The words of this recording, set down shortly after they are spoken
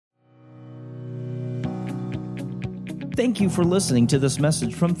Thank you for listening to this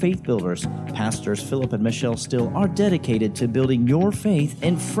message from Faith Builders. Pastors Philip and Michelle Steele are dedicated to building your faith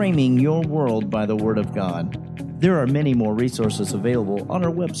and framing your world by the Word of God. There are many more resources available on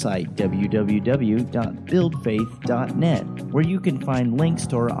our website, www.buildfaith.net, where you can find links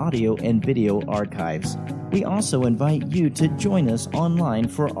to our audio and video archives. We also invite you to join us online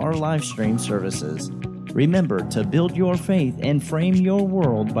for our live stream services. Remember to build your faith and frame your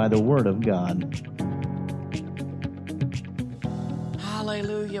world by the Word of God.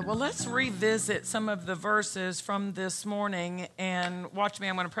 Hallelujah. Well, let's revisit some of the verses from this morning, and watch me.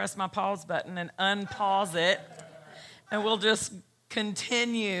 I'm going to press my pause button and unpause it, and we'll just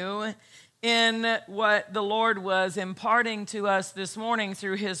continue in what the Lord was imparting to us this morning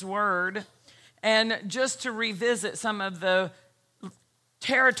through His Word, and just to revisit some of the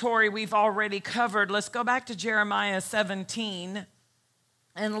territory we've already covered. Let's go back to Jeremiah 17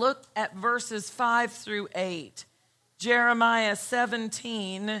 and look at verses 5 through 8. Jeremiah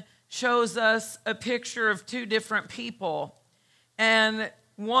 17 shows us a picture of two different people. And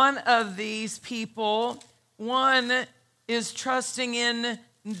one of these people, one is trusting in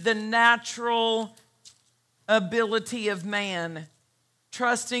the natural ability of man,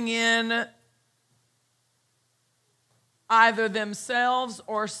 trusting in either themselves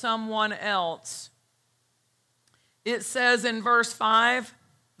or someone else. It says in verse 5,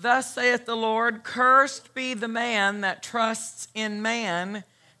 "Thus saith the Lord, cursed be the man that trusts in man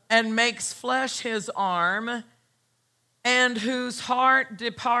and makes flesh his arm, and whose heart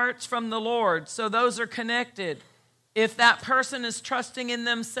departs from the Lord." So those are connected. If that person is trusting in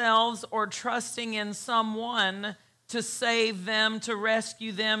themselves or trusting in someone to save them, to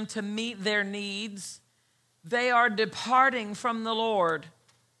rescue them, to meet their needs, they are departing from the Lord.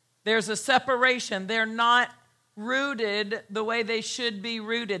 There's a separation. They're not rooted the way they should be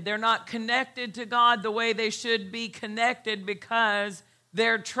rooted. They're not connected to God the way they should be connected, because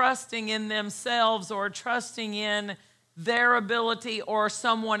they're trusting in themselves or trusting in their ability or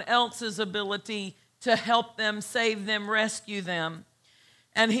someone else's ability to help them, save them, rescue them.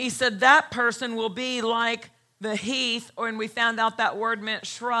 And he said that person will be like the heath, and we found out that word meant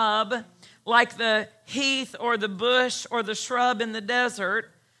shrub, like the heath or the bush or the shrub in the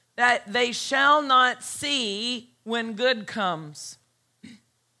desert, that they shall not see when good comes,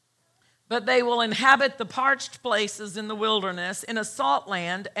 but they will inhabit the parched places in the wilderness, in a salt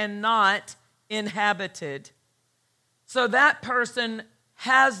land, and not inhabited. So that person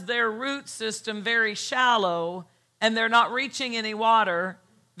has their root system very shallow, and they're not reaching any water.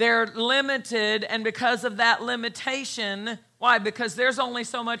 They're limited, and because of that limitation, why? Because there's only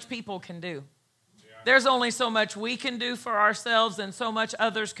so much people can do. There's only so much we can do for ourselves and so much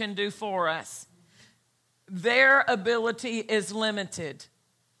others can do for us. Their ability is limited.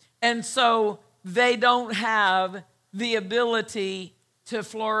 And so they don't have the ability to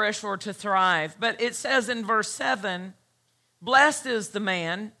flourish or to thrive. But it says in verse 7, "Blessed is the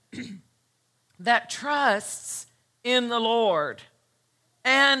man that trusts in the Lord,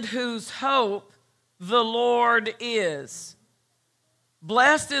 and whose hope the Lord is."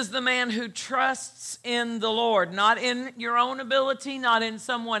 Blessed is the man who trusts in the Lord, not in your own ability, not in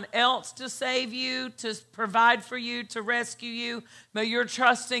someone else to save you, to provide for you, to rescue you, but you're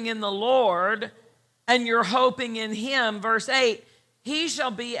trusting in the Lord and you're hoping in Him. Verse 8, "He shall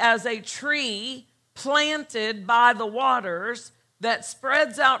be as a tree planted by the waters that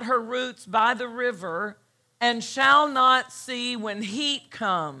spreads out her roots by the river and shall not see when heat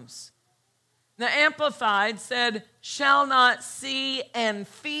comes." The Amplified said, "shall not see and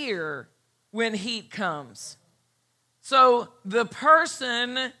fear when heat comes." So the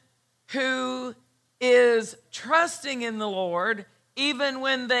person who is trusting in the Lord, even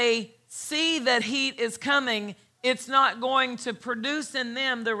when they see that heat is coming, it's not going to produce in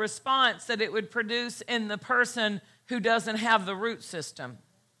them the response that it would produce in the person who doesn't have the root system.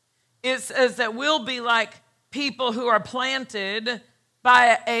 It says that we'll be like people who are planted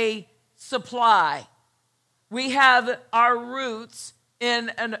by a supply. We have our roots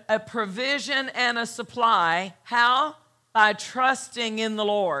in a provision and a supply. How? By trusting in the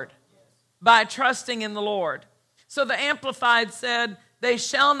Lord. By trusting in the Lord. So the Amplified said, "They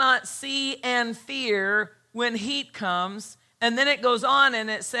shall not see and fear when heat comes." And then it goes on and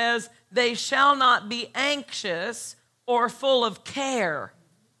it says, "They shall not be anxious or full of care."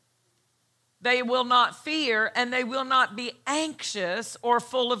 They will not fear and they will not be anxious or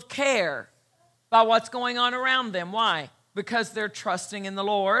full of care by what's going on around them. Why? Because they're trusting in the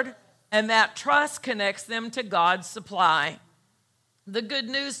Lord, and that trust connects them to God's supply. The Good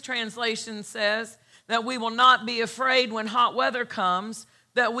News translation says that we will not be afraid when hot weather comes,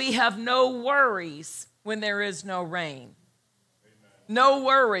 that we have no worries when there is no rain. No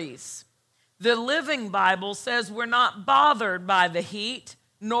worries. The Living Bible says we're not bothered by the heat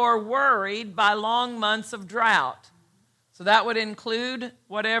nor worried by long months of drought. So that would include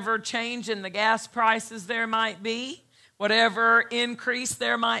whatever change in the gas prices there might be, whatever increase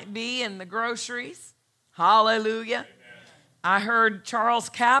there might be in the groceries. Hallelujah. Amen. I heard Charles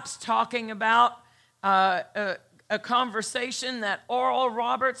Capps talking about a conversation that Oral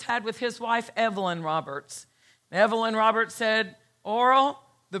Roberts had with his wife, Evelyn Roberts. Evelyn Roberts said, Oral,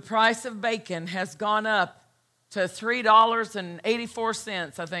 the price of bacon has gone up to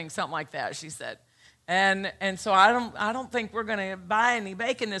 $3.84, I think, something like that, she said. And so I don't think we're going to buy any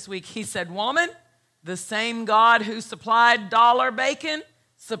bacon this week. He said, woman, the same God who supplied dollar bacon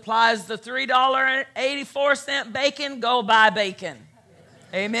supplies the $3.84 bacon. Go buy bacon.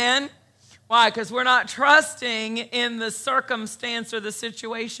 Amen. Why? Because we're not trusting in the circumstance or the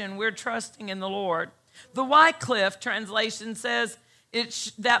situation. We're trusting in the Lord. The Wycliffe translation says,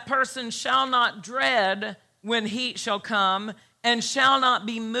 that person shall not dread when heat shall come and shall not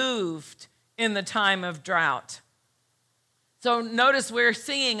be moved in the time of drought. So notice we're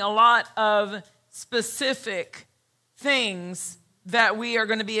seeing a lot of specific things that we are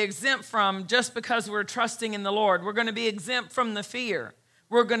going to be exempt from just because we're trusting in the Lord. We're going to be exempt from the fear.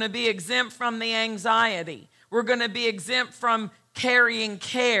 We're going to be exempt from the anxiety. We're going to be exempt from carrying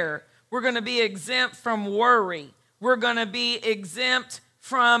care. We're going to be exempt from worry. We're going to be exempt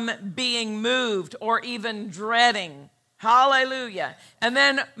from being moved or even dreading. Hallelujah. And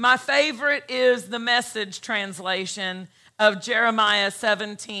then my favorite is the Message translation of Jeremiah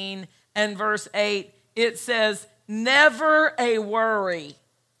 17 and verse 8. It says, never a worry.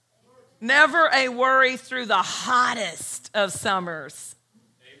 Never a worry through the hottest of summers.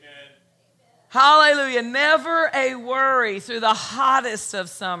 Hallelujah. Never a worry through the hottest of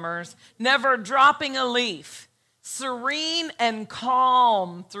summers. Never dropping a leaf. Serene and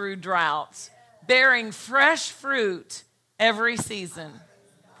calm through droughts. Bearing fresh fruit every season.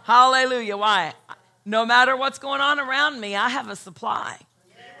 Hallelujah. Why? No matter what's going on around me, I have a supply.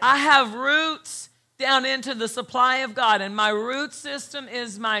 I have roots down into the supply of God. And my root system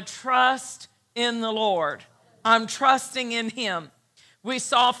is my trust in the Lord. I'm trusting in Him. We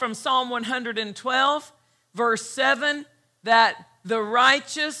saw from Psalm 112, verse 7, that the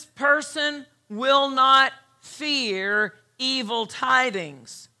righteous person will not fear evil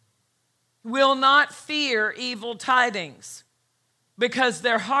tidings. Will not fear evil tidings. Because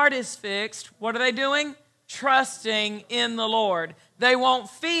their heart is fixed. What are they doing? Trusting in the Lord. They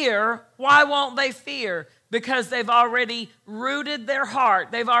won't fear. Why won't they fear? Because they've already rooted their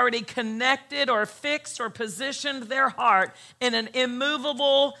heart. They've already connected or fixed or positioned their heart in an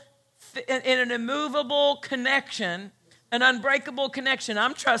immovable connection, an unbreakable connection.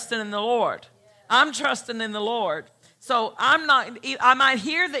 I'm trusting in the Lord. I'm trusting in the Lord. So I might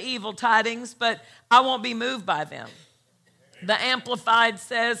hear the evil tidings, but I won't be moved by them. The Amplified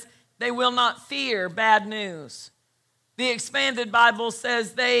says they will not fear bad news. The Expanded Bible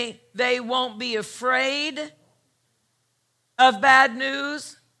says they won't be afraid of bad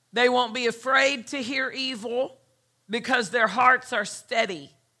news. They won't be afraid to hear evil because their hearts are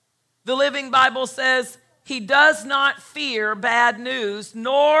steady. The Living Bible says he does not fear bad news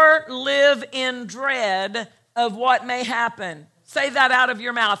nor live in dread of what may happen. Say that out of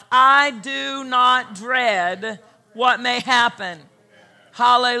your mouth. I do not dread what may happen.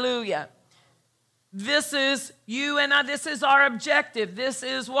 Hallelujah. This is you and I. This is our objective. This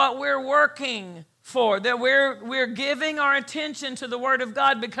is what we're working for. That we're giving our attention to the Word of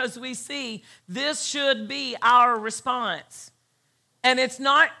God because we see this should be our response. And it's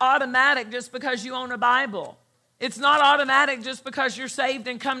not automatic just because you own a Bible. It's not automatic just because you're saved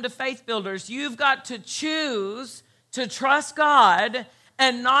and come to Faith Builders. You've got to choose to trust God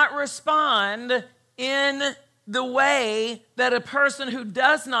and not respond in the way that a person who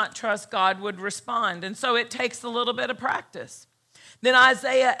does not trust God would respond. And so it takes a little bit of practice. Then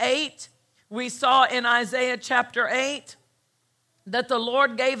Isaiah 8, we saw in Isaiah chapter 8 that the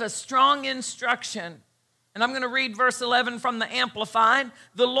Lord gave a strong instruction. And I'm going to read verse 11 from the Amplified.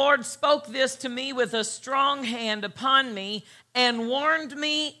 The Lord spoke this to me with a strong hand upon me and warned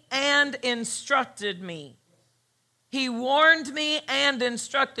me and instructed me. He warned me and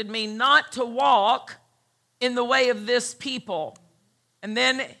instructed me not to walk in the way of this people. And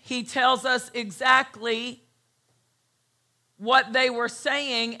then he tells us exactly what they were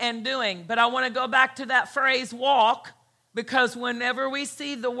saying and doing. But I want to go back to that phrase walk, because whenever we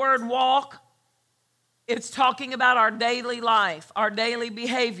see the word walk, it's talking about our daily life, our daily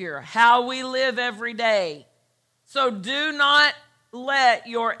behavior, how we live every day. So do not let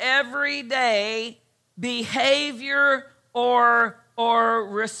your everyday behavior or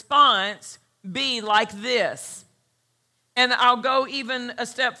response be like this. And I'll go even a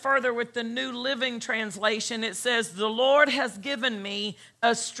step further with the New Living Translation. It says, the Lord has given me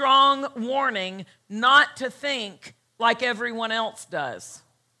a strong warning not to think like everyone else does.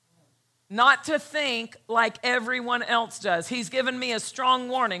 Not to think like everyone else does. He's given me a strong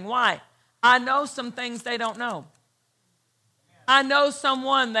warning. Why? I know some things they don't know. I know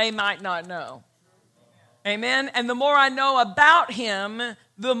someone they might not know. Amen? And the more I know about him,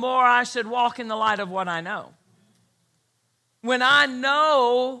 the more I should walk in the light of what I know. When I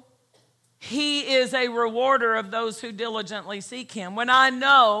know he is a rewarder of those who diligently seek him, when I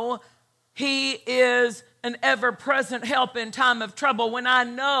know he is an ever-present help in time of trouble, when I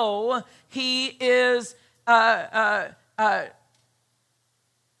know he is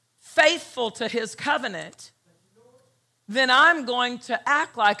faithful to his covenant, then I'm going to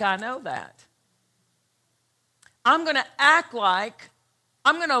act like I know that. I'm going to act like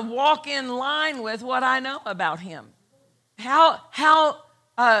I'm going to walk in line with what I know about him. How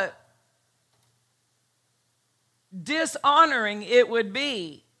dishonoring it would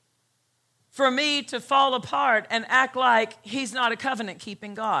be for me to fall apart and act like he's not a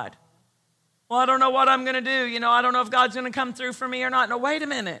covenant-keeping God. Well, I don't know what I'm going to do. I don't know if God's going to come through for me or not. No, wait a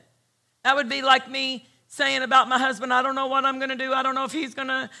minute. That would be like me saying about my husband, I don't know what I'm going to do. I don't know if he's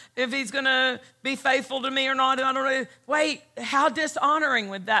going to be faithful to me or not. I don't know. Wait, how dishonoring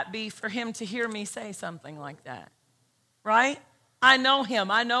would that be for him to hear me say something like that? Right? I know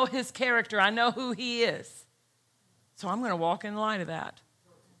him. I know his character. I know who he is. So I'm going to walk in the light of that.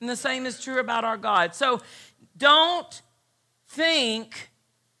 And the same is true about our God. So don't think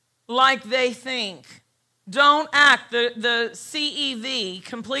like they think. Don't act. The CEV,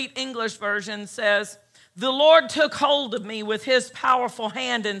 Complete English Version, says, the Lord took hold of me with his powerful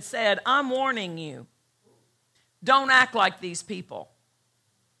hand and said, I'm warning you. Don't act like these people.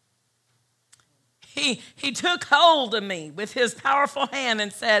 He took hold of me with his powerful hand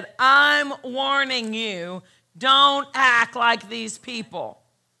and said, I'm warning you. Don't act like these people.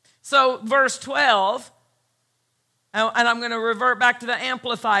 So verse 12, and I'm going to revert back to the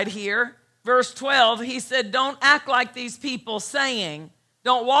Amplified here. Verse 12, he said, don't act like these people saying,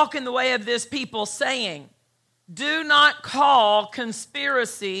 don't walk in the way of this people saying, do not call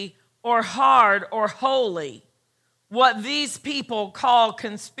conspiracy or hard or holy what these people call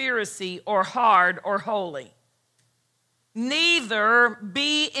conspiracy or hard or holy. Neither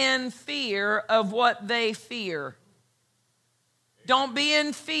be in fear of what they fear. Don't be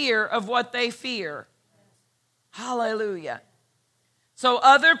in fear of what they fear. Hallelujah. So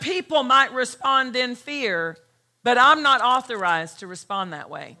other people might respond in fear, but I'm not authorized to respond that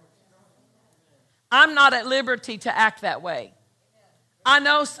way. I'm not at liberty to act that way. I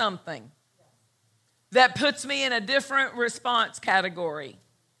know something that puts me in a different response category.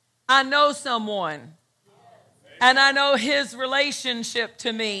 I know someone, and I know his relationship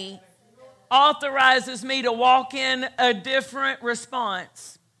to me authorizes me to walk in a different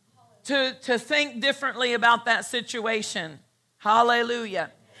response, to think differently about that situation.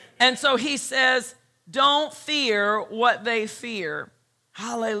 Hallelujah. And so he says, don't fear what they fear.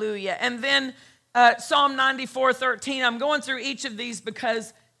 Hallelujah. And then Psalm 94:13. I'm going through each of these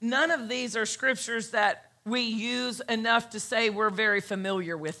because none of these are scriptures that we use enough to say we're very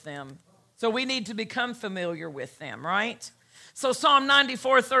familiar with them. So we need to become familiar with them, right? So Psalm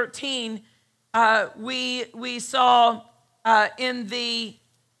 94:13, we saw in the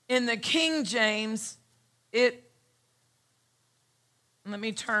King James, let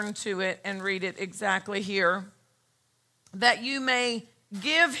me turn to it and read it exactly here. That you may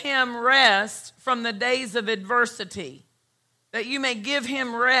give him rest from the days of adversity. That you may give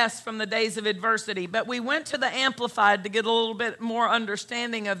him rest from the days of adversity. But we went to the Amplified to get a little bit more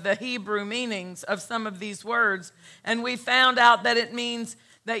understanding of the Hebrew meanings of some of these words. And we found out that it means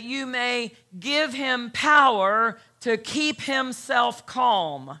that you may give him power to keep himself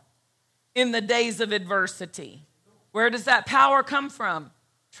calm in the days of adversity. Where does that power come from?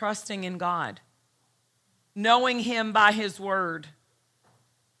 Trusting in God. Knowing him by his word.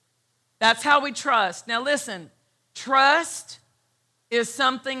 That's how we trust. Now listen, trust is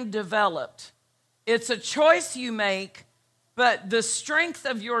something developed. It's a choice you make, but the strength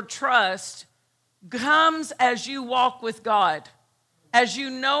of your trust comes as you walk with God. As you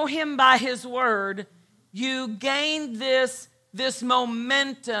know him by his word, you gain this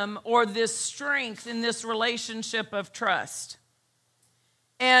momentum or this strength in this relationship of trust.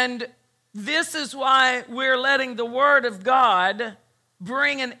 And this is why we're letting the word of God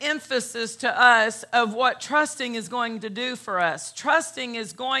bring an emphasis to us of what trusting is going to do for us. Trusting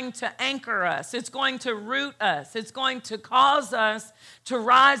is going to anchor us. It's going to root us. It's going to cause us to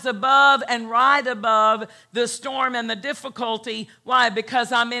rise above and ride above the storm and the difficulty. Why?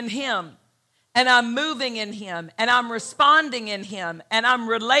 Because I'm in Him, and I'm moving in Him, and I'm responding in Him, and I'm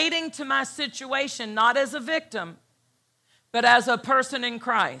relating to my situation not as a victim, but as a person in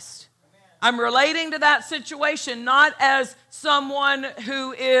Christ. I'm relating to that situation not as someone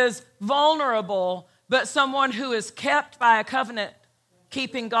who is vulnerable, but someone who is kept by a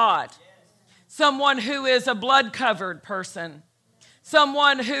covenant-keeping God. Someone who is a blood-covered person.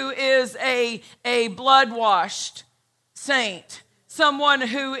 Someone who is a blood-washed saint. Someone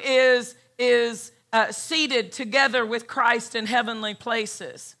who is seated together with Christ in heavenly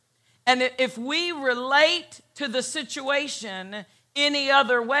places. And if we relate to the situation any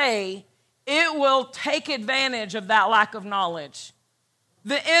other way, it will take advantage of that lack of knowledge.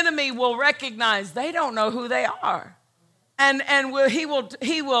 The enemy will recognize they don't know who they are. And he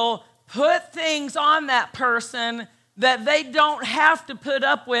will put things on that person that they don't have to put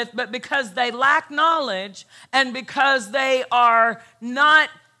up with, but because they lack knowledge and because they are not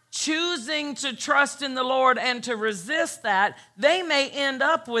choosing to trust in the Lord and to resist that, they may end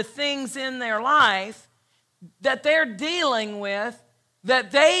up with things in their life that they're dealing with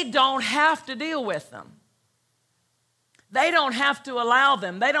that they don't have to deal with them. They don't have to allow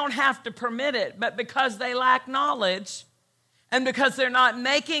them. They don't have to permit it. But because they lack knowledge and because they're not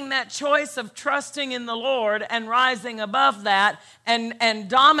making that choice of trusting in the Lord and rising above that and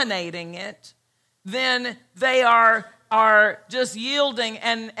dominating it, then they are just yielding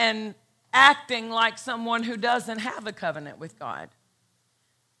and acting like someone who doesn't have a covenant with God.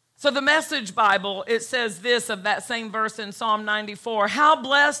 So the Message Bible, it says this of that same verse in Psalm 94. How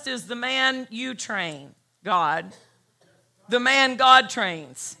blessed is the man you train, God. The man God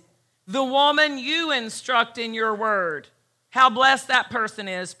trains. The woman you instruct in your word. How blessed that person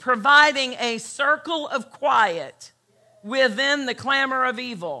is. Providing a circle of quiet within the clamor of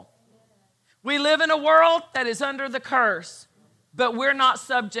evil. We live in a world that is under the curse, but we're not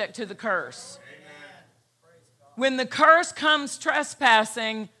subject to the curse. When the curse comes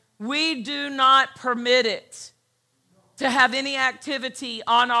trespassing, we do not permit it to have any activity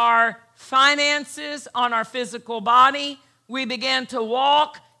on our finances, on our physical body. We begin to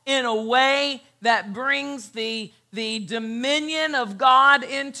walk in a way that brings the dominion of God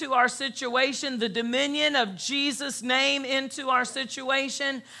into our situation, the dominion of Jesus' name into our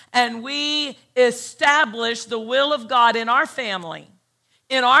situation, and we establish the will of God in our family,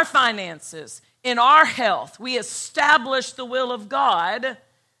 in our finances, in our health. We establish the will of God.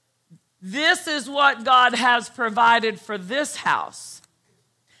 This is what God has provided for this house.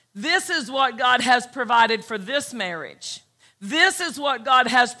 This is what God has provided for this marriage. This is what God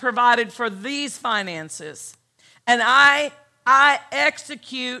has provided for these finances. And I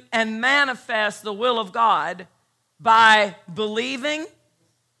execute and manifest the will of God by believing,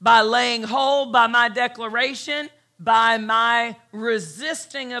 by laying hold, by my declaration, by my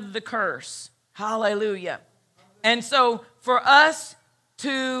resisting of the curse. Hallelujah. And so for us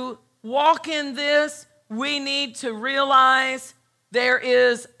to walk in this, we need to realize there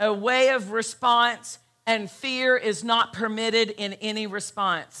is a way of response, and fear is not permitted in any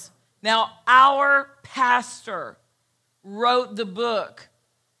response. Now, our pastor wrote the book,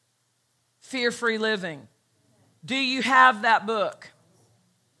 Fear-Free Living. Do you have that book?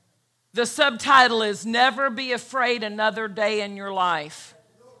 The subtitle is Never Be Afraid Another Day in Your Life.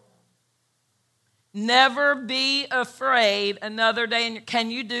 Never be afraid another day.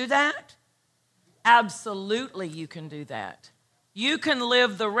 Can you do that? Absolutely, you can do that. You can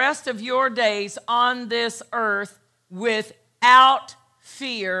live the rest of your days on this earth without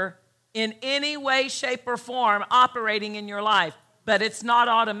fear in any way, shape, or form operating in your life. But it's not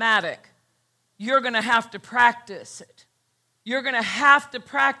automatic. You're going to have to practice it. You're going to have to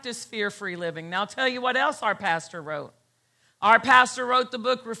practice fear-free living. Now, I'll tell you what else our pastor wrote. Our pastor wrote the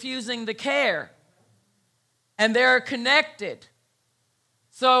book, Refusing to Care. And they're connected.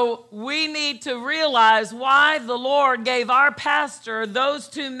 So we need to realize why the Lord gave our pastor those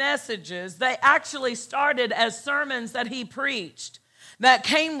two messages. They actually started as sermons that he preached that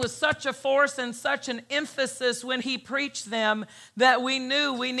came with such a force and such an emphasis when he preached them that we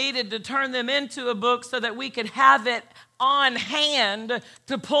knew we needed to turn them into a book so that we could have it on hand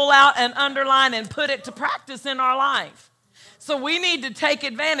to pull out and underline and put it to practice in our life. So we need to take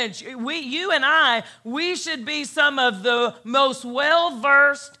advantage. You and I, we should be some of the most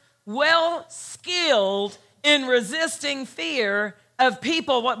well-versed, well-skilled in resisting fear of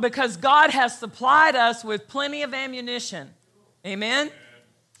people because God has supplied us with plenty of ammunition. Amen?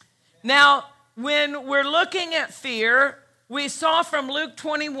 Now, when we're looking at fear, we saw from Luke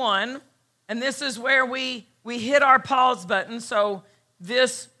 21, and this is where we hit our pause button. So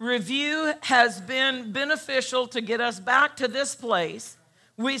this review has been beneficial to get us back to this place.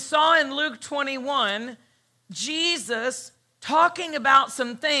 We saw in Luke 21, Jesus talking about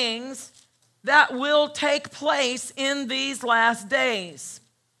some things that will take place in these last days.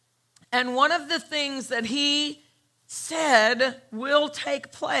 And one of the things that he said will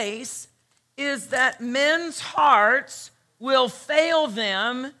take place is that men's hearts will fail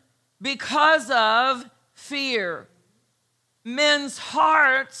them because of fear. Men's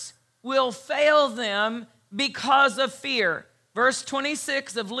hearts will fail them because of fear. Verse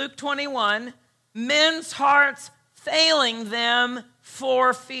 26 of Luke 21, men's hearts failing them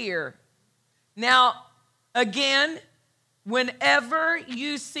for fear. Now, again, whenever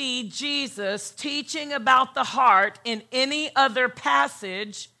you see Jesus teaching about the heart in any other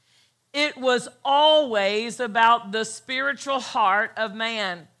passage, it was always about the spiritual heart of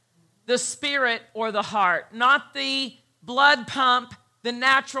man, the spirit or the heart, not the blood pump, the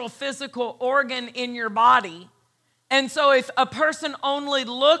natural physical organ in your body. And so if a person only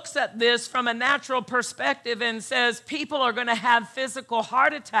looks at this from a natural perspective and says people are going to have physical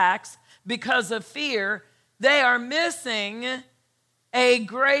heart attacks because of fear, they are missing a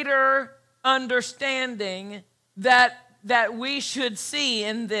greater understanding that we should see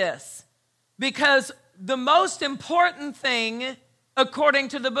in this. Because the most important thing, according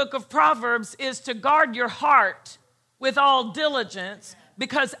to the book of Proverbs, is to guard your heart with all diligence,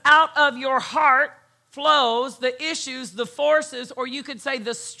 because out of your heart flows the issues, the forces, or you could say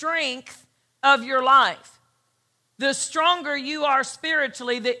the strength of your life. The stronger you are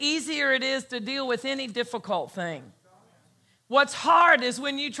spiritually, the easier it is to deal with any difficult thing. What's hard is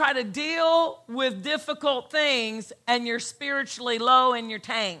when you try to deal with difficult things and you're spiritually low in your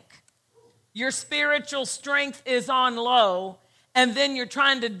tank. Your spiritual strength is on low, and then you're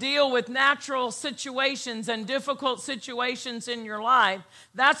trying to deal with natural situations and difficult situations in your life.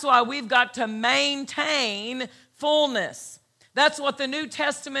 That's why we've got to maintain fullness. That's what the New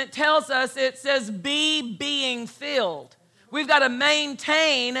Testament tells us. It says, be being filled. We've got to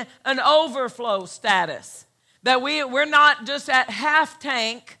maintain an overflow status. That we're not just at half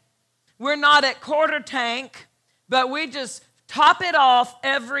tank, we're not at quarter tank, but we just top it off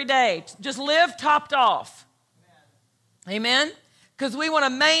every day. Just live topped off. Amen? Because we want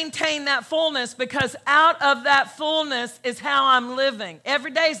to maintain that fullness, because out of that fullness is how I'm living.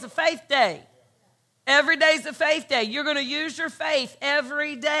 Every day is a faith day. Every day is a faith day. You're going to use your faith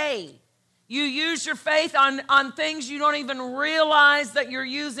every day. You use your faith on things you don't even realize that you're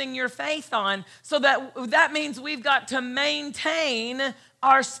using your faith on. So that means we've got to maintain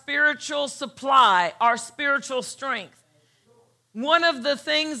our spiritual supply, our spiritual strength. One of the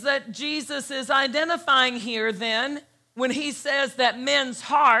things that Jesus is identifying here then, when he says that men's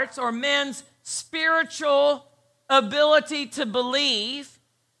hearts or men's spiritual ability to believe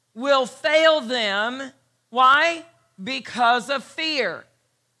will fail them. Why? Because of fear.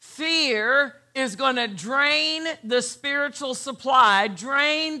 Fear is going to drain the spiritual supply,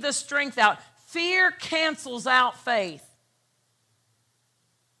 drain the strength out. Fear cancels out faith.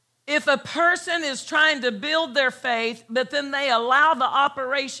 If a person is trying to build their faith, but then they allow the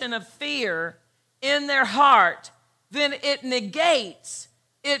operation of fear in their heart, then it negates,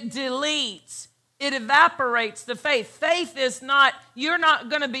 it deletes, it evaporates the faith. Faith is not, you're not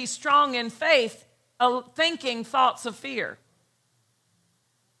going to be strong in faith thinking thoughts of fear.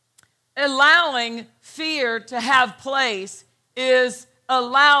 Allowing fear to have place is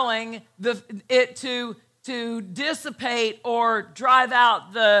allowing it to dissipate or drive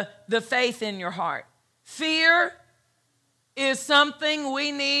out the faith in your heart. Fear is something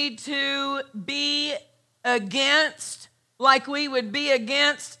we need to be against, like we would be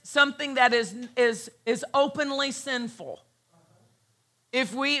against something that is openly sinful.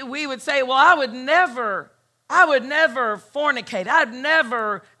 If we would say, well, I would never fornicate. I'd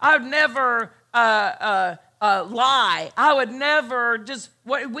never lie. I would never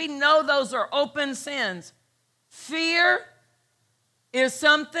we know those are open sins. Fear is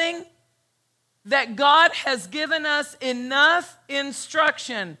something that God has given us enough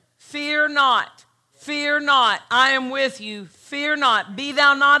instruction. Fear not. Fear not. I am with you. Fear not. Be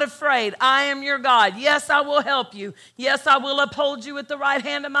thou not afraid. I am your God. Yes, I will help you. Yes, I will uphold you with the right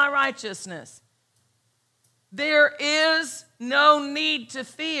hand of my righteousness. There is no need to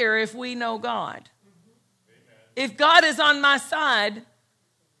fear if we know God. If God is on my side,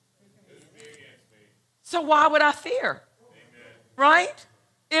 so why would I fear? Right?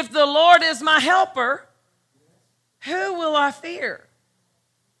 If the Lord is my helper, who will I fear?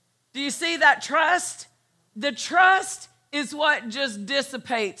 Do you see that trust? The trust is what just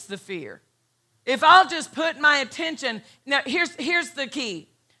dissipates the fear. If I'll just put my attention, now here's the key.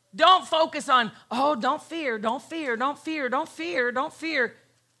 Don't focus on, oh, don't fear, don't fear, don't fear, don't fear, don't fear.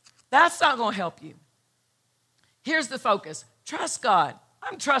 That's not going to help you. Here's the focus. Trust God.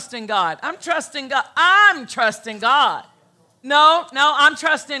 I'm trusting God. I'm trusting God. I'm trusting God. No, I'm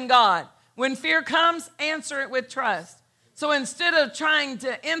trusting God. When fear comes, answer it with trust. So instead of trying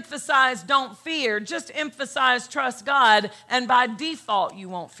to emphasize don't fear, just emphasize trust God, and by default, you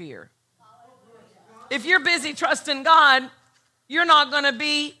won't fear. If you're busy trusting God, you're not going to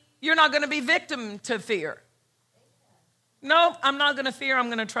be victim to fear. No, I'm not going to fear. I'm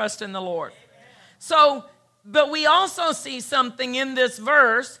going to trust in the Lord. So, but we also see something in this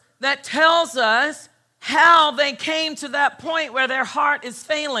verse that tells us how they came to that point where their heart is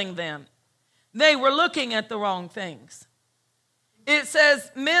failing them. They were looking at the wrong things. It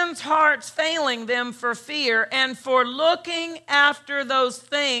says, men's hearts failing them for fear and for looking after those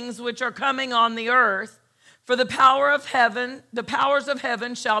things which are coming on the earth, for the powers of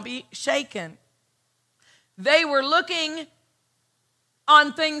heaven shall be shaken. They were looking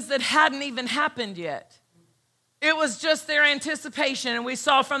on things that hadn't even happened yet. It was just their anticipation. And we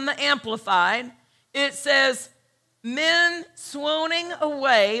saw from the Amplified, it says, men swooning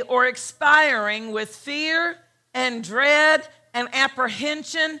away or expiring with fear and dread and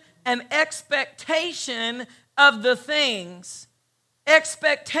apprehension and expectation of the things.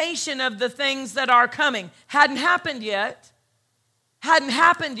 Expectation of the things that are coming. Hadn't happened yet,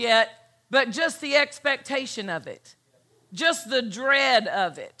 but just the expectation of it. Just the dread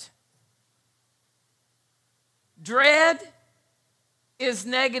of it. Dread is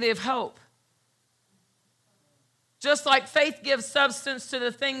negative hope. Just like faith gives substance to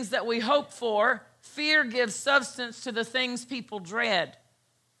the things that we hope for, fear gives substance to the things people dread.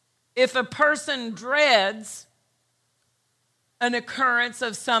 If a person dreads an occurrence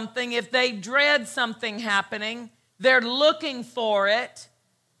of something, if they dread something happening, they're looking for it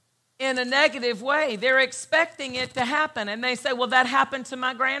in a negative way. They're expecting it to happen. And they say, well, that happened to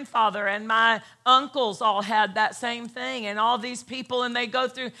my grandfather, and my uncles all had that same thing, and all these people, and they go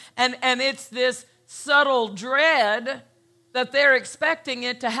through, and it's this subtle dread that they're expecting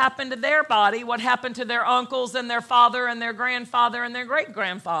it to happen to their body, what happened to their uncles and their father and their grandfather and their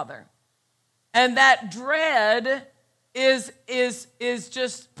great-grandfather. And that dread is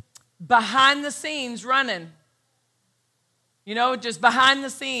just behind the scenes running. You know, just behind the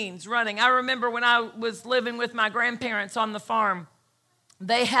scenes running. I remember when I was living with my grandparents on the farm,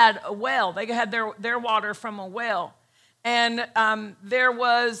 they had a well. They had their water from a well. And there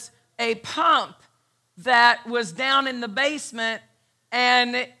was a pump that was down in the basement,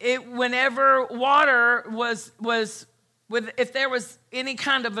 and whenever water was if there was any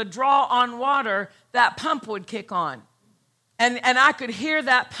kind of a draw on water, that pump would kick on. And I could hear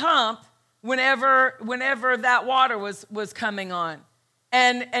that pump whenever that water was coming on.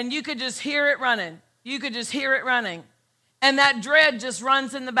 And you could just hear it running. You could just hear it running. And that dread just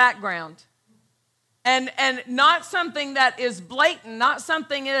runs in the background. And not something that is blatant, not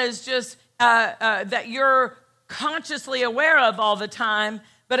something that is just that you're consciously aware of all the time,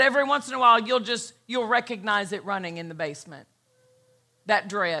 but every once in a while you'll recognize it running in the basement. That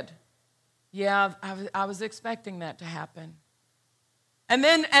dread. Yeah, I was expecting that to happen. And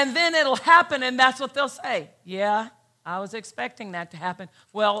then it'll happen, and that's what they'll say. Yeah, I was expecting that to happen.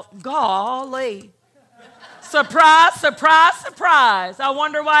 Well, golly. Surprise, surprise, surprise. I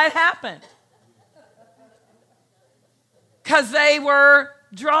wonder why it happened. Because they were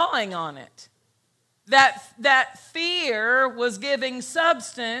drawing on it. That fear was giving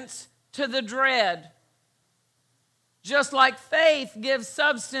substance to the dread. Just like faith gives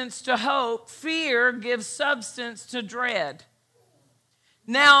substance to hope, fear gives substance to dread.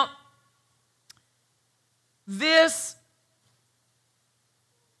 Now, this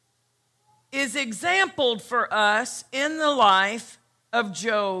is exampled for us in the life of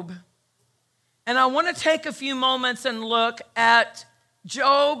Job. And I want to take a few moments and look at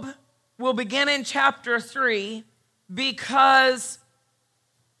Job. We'll begin in chapter 3, because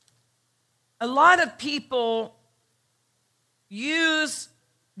a lot of people use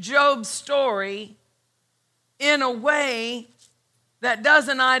Job's story in a way that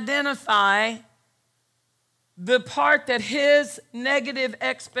doesn't identify the part that his negative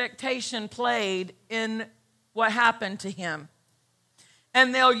expectation played in what happened to him.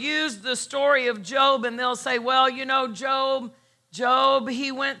 And they'll use the story of Job, and they'll say, well, you know, Job,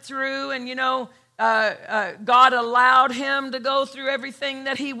 he went through, and, you know, God allowed him to go through everything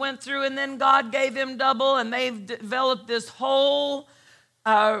that he went through, and then God gave him double, and they've developed this whole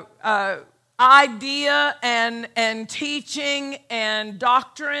idea and teaching and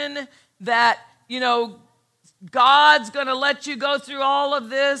doctrine that, God's going to let you go through all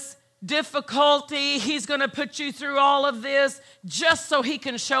of this difficulty. He's going to put you through all of this just so he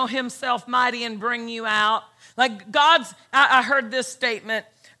can show himself mighty and bring you out. Like I heard this statement,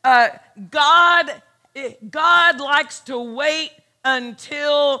 God likes to wait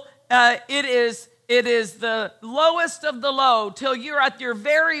until it is the lowest of the low, till you're at your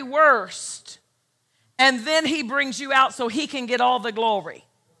very worst, and then he brings you out so he can get all the glory.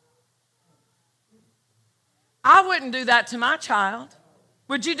 I wouldn't do that to my child.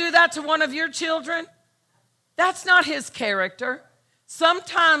 Would you do that to one of your children? That's not his character.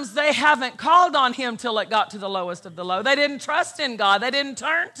 Sometimes they haven't called on him till it got to the lowest of the low. They didn't trust in God. They didn't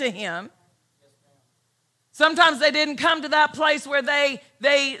turn to him. Sometimes they didn't come to that place where they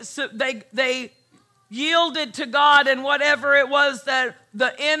yielded to God, and whatever it was that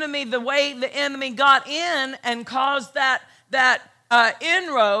the way the enemy got in and caused that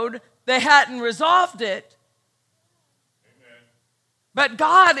inroad, they hadn't resolved it. But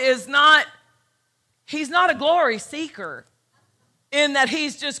God is not, he's not a glory seeker in that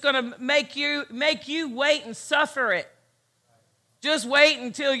he's just going to make you wait and suffer it. Just wait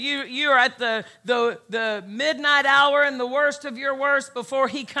until you're at the midnight hour and the worst of your worst before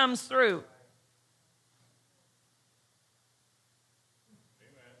he comes through.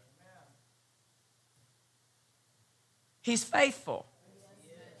 He's faithful.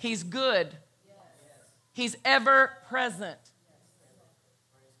 He's good. He's ever present.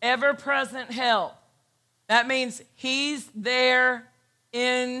 Ever-present help. That means he's there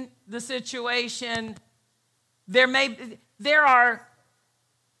in the situation. There are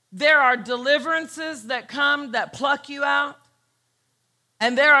deliverances that come that pluck you out,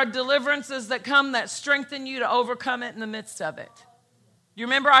 and there are deliverances that come that strengthen you to overcome it in the midst of it. You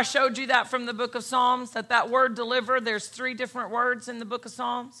remember I showed you that from the book of Psalms, that word deliver, there's 3 different words in the book of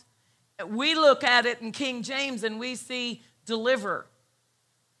Psalms. We look at it in King James and we see deliver.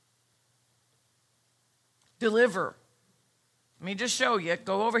 Deliver. Let me just show you.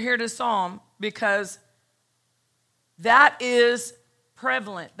 Go over here to Psalm, because that is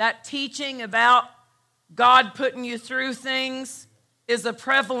prevalent. That teaching about God putting you through things is a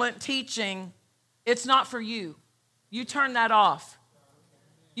prevalent teaching. It's not for you. You turn that off.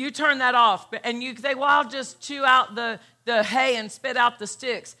 You turn that off. And you say, well, I'll just chew out the hay and spit out the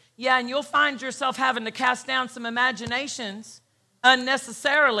sticks. Yeah, and you'll find yourself having to cast down some imaginations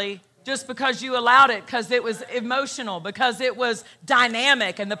unnecessarily, just because you allowed it, because it was emotional, because it was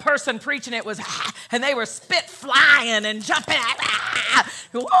dynamic, and the person preaching it was, and they were spit flying and jumping.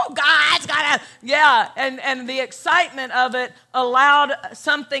 Oh, God's got to, yeah. And the excitement of it allowed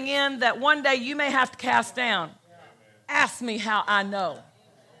something in that one day you may have to cast down. Ask me how I know.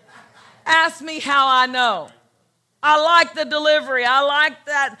 Ask me how I know. I like the delivery. I like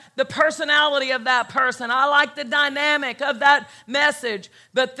the personality of that person. I like the dynamic of that message.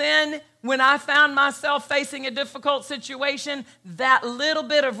 But then when I found myself facing a difficult situation, that little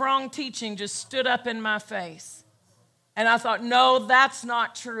bit of wrong teaching just stood up in my face. And I thought, no, that's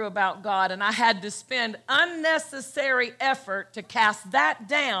not true about God. And I had to spend unnecessary effort to cast that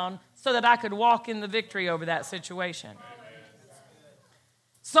down so that I could walk in the victory over that situation.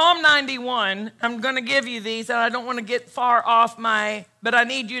 Psalm 91, I'm going to give you these, and I don't want to get far off but I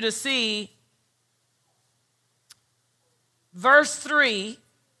need you to see. Verse 3,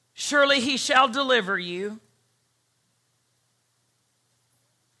 surely he shall deliver you.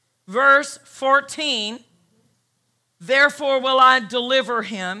 Verse 14, therefore will I deliver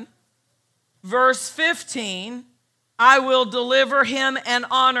him. Verse 15, I will deliver him and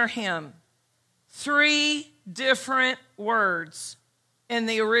honor him. 3 different words in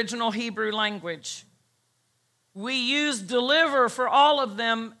the original Hebrew language. We use deliver for all of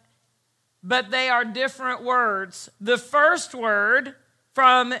them, but they are different words. The first word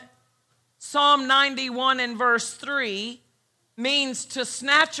from Psalm 91 and verse 3 means to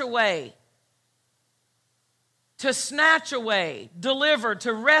snatch away. To snatch away, deliver,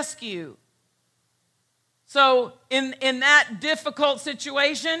 to rescue. So in that difficult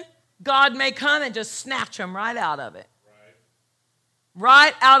situation, God may come and just snatch them right out of it.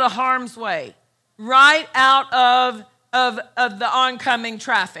 Right out of harm's way, right out of the oncoming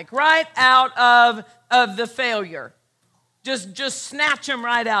traffic, right out of the failure. Just snatch them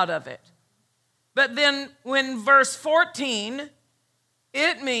right out of it. But then when verse 14,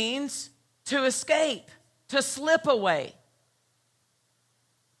 it means to escape, to slip away.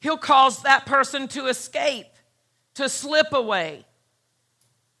 He'll cause that person to escape, to slip away.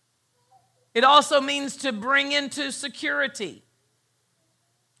 It also means to bring into security.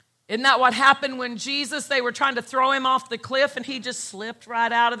 Isn't that what happened when Jesus, they were trying to throw him off the cliff and he just slipped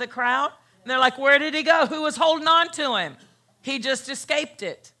right out of the crowd? And they're like, where did he go? Who was holding on to him? He just escaped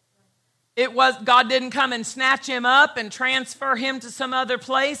it. God didn't come and snatch him up and transfer him to some other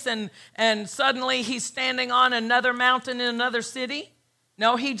place and suddenly he's standing on another mountain in another city.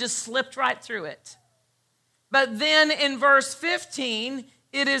 No, he just slipped right through it. But then in verse 15,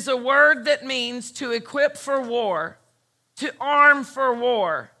 it is a word that means to equip for war, to arm for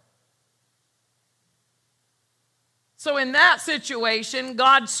war. So in that situation,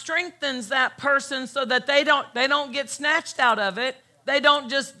 God strengthens that person so that they don't get snatched out of it. They don't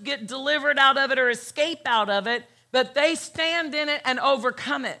just get delivered out of it or escape out of it, but they stand in it and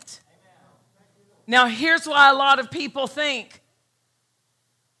overcome it. Now, here's why a lot of people think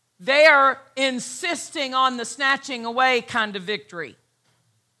they are insisting on the snatching away kind of victory.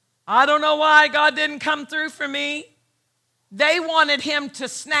 I don't know why God didn't come through for me. They wanted him to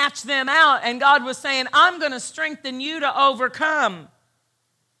snatch them out, and God was saying, I'm going to strengthen you to overcome. Amen.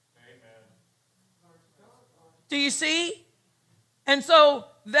 Do you see? And so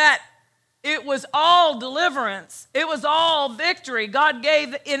that it was all deliverance. It was all victory. God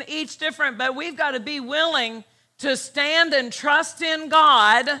gave in each different, but we've got to be willing to stand and trust in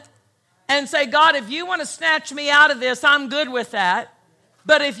God and say, God, if you want to snatch me out of this, I'm good with that.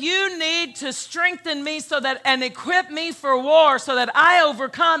 But if you need to strengthen me and equip me for war so that I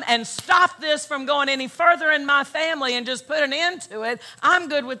overcome and stop this from going any further in my family and just put an end to it, I'm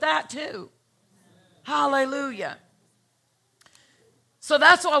good with that too. Hallelujah. So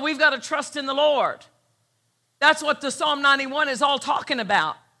that's why we've got to trust in the Lord. That's what the Psalm 91 is all talking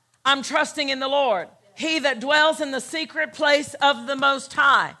about. I'm trusting in the Lord. He that dwells in the secret place of the Most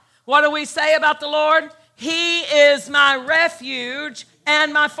High. What do we say about the Lord? He is my refuge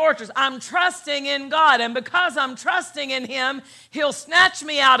and my fortress. I'm trusting in God, and because I'm trusting in him, he'll snatch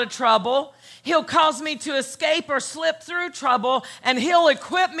me out of trouble. He'll cause me to escape or slip through trouble, and he'll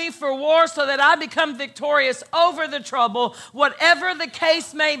equip me for war so that I become victorious over the trouble. Whatever the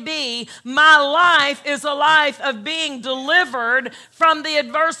case may be, my life is a life of being delivered from the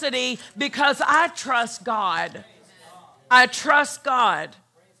adversity because I trust God. I trust God.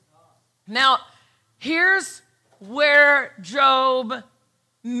 Now, here's where Job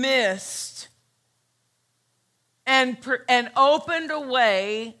missed and opened a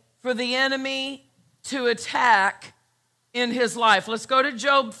way for the enemy to attack in his life. Let's go to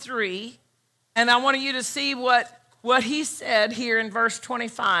Job 3, and I want you to see what he said here in verse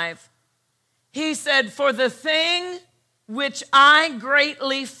 25. He said, for the thing which I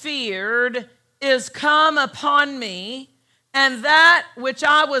greatly feared is come upon me, and that which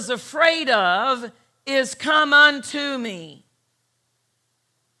I was afraid of is come unto me.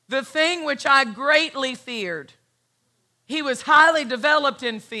 The thing which I greatly feared. He was highly developed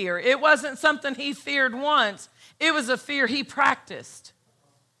in fear. It wasn't something he feared once. It was a fear he practiced.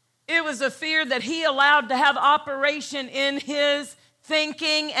 It was a fear that he allowed to have operation in his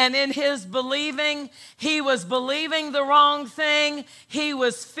thinking and in his believing. He was believing the wrong thing. He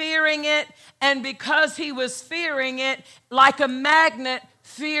was fearing it. And because he was fearing it, like a magnet,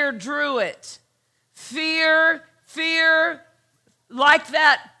 fear drew it. Fear, like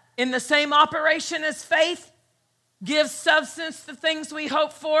that, in the same operation as faith, gives substance to things we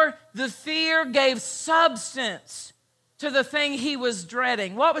hope for. The fear gave substance to the thing he was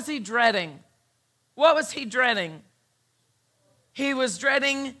dreading. What was he dreading? What was he dreading? He was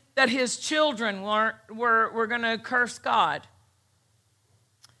dreading that his children were going to curse God.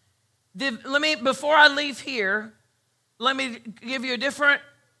 Before I leave here, let me give you a different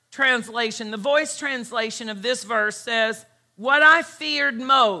translation. The Voice translation of this verse says, what I feared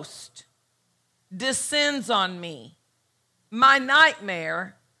most descends on me. My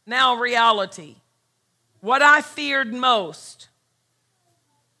nightmare, now reality. What I feared most.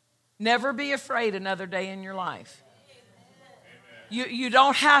 Never be afraid another day in your life. You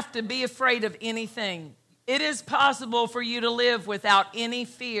don't have to be afraid of anything. It is possible for you to live without any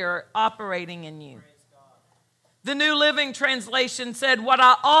fear operating in you. The New Living Translation said, what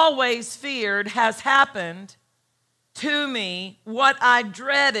I always feared has happened to me. What I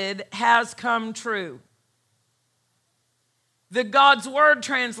dreaded has come true. The God's Word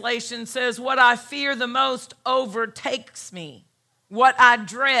translation says, what I fear the most overtakes me. What I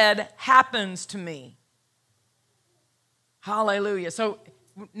dread happens to me. Hallelujah. So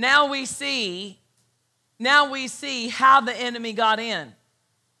now we see how the enemy got in.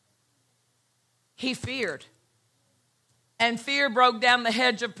 He feared. And fear broke down the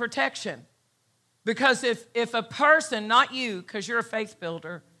hedge of protection. Because if a person, not you, because you're a faith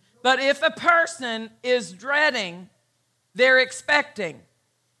builder, but if a person is dreading, they're expecting.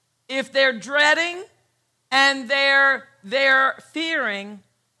 If they're dreading and they're fearing,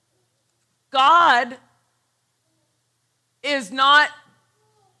 God is not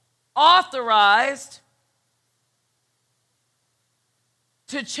authorized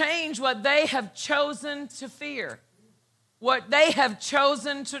to change what they have chosen to fear, what they have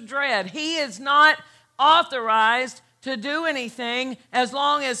chosen to dread. He is not authorized to do anything as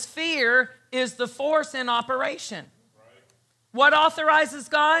long as fear is the force in operation. Right. What authorizes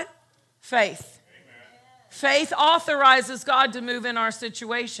God? Faith. Amen. Faith authorizes God to move in our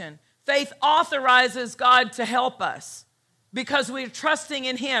situation. Faith authorizes God to help us because we're trusting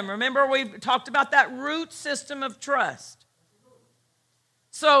in Him. Remember, we talked about that root system of trust.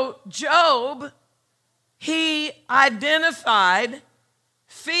 So Job, he identified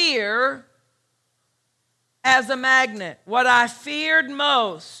fear as a magnet. What I feared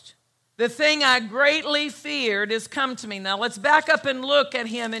most, the thing I greatly feared, has come to me. Now let's back up and look at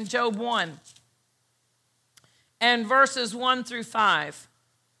him in Job 1 and verses 1 through 5.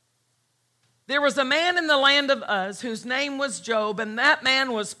 There was a man in the land of Uz whose name was Job, and that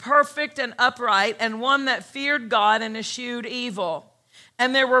man was perfect and upright, and one that feared God and eschewed evil.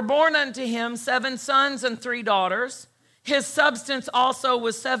 And there were born unto him 7 sons and 3 daughters. His substance also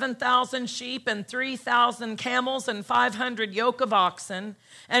was 7,000 sheep and 3,000 camels and 500 yoke of oxen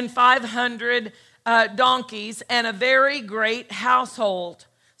and 500 donkeys and a very great household,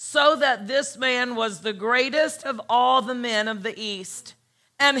 so that this man was the greatest of all the men of the east.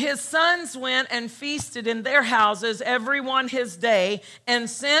 And his sons went and feasted in their houses, every one his day, and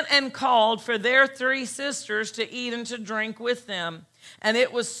sent and called for their 3 sisters to eat and to drink with them. And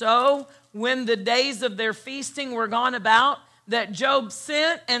it was so, when the days of their feasting were gone about, that Job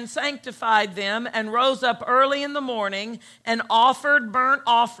sent and sanctified them and rose up early in the morning and offered burnt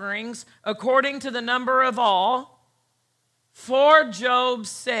offerings according to the number of all. For Job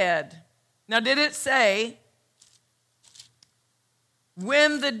said, now did it say,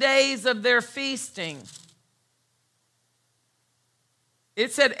 when the days of their feasting?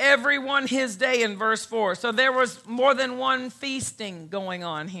 It said every one his day in verse 4. So there was more than one feasting going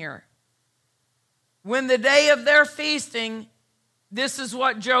on here. When the day of their feasting, this is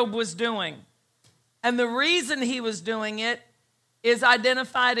what Job was doing. And the reason he was doing it is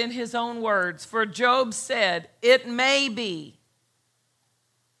identified in his own words. For Job said, it may be.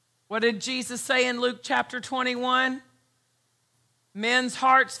 What did Jesus say in Luke chapter 21? Men's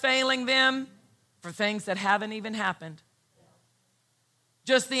hearts failing them for things that haven't even happened.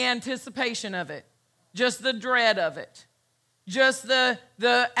 Just the anticipation of it. Just the dread of it. Just the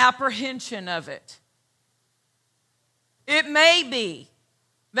apprehension of it. It may be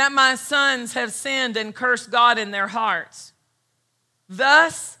that my sons have sinned and cursed God in their hearts.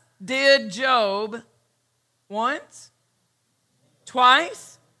 Thus did Job once,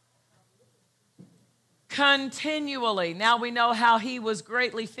 twice, continually. Now we know how he was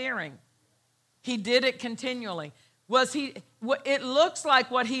greatly fearing. He did it continually. It looks like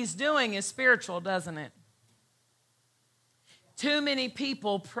what he's doing is spiritual, doesn't it? Too many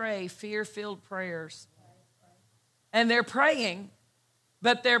people pray fear-filled prayers. And they're praying,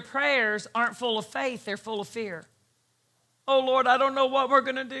 but their prayers aren't full of faith, they're full of fear. Oh, Lord, I don't know what we're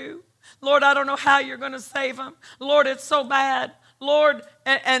going to do. Lord, I don't know how you're going to save them. Lord, it's so bad. Lord,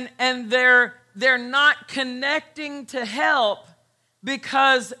 and they're not connecting to help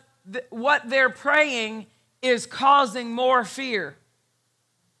because what they're praying is causing more fear.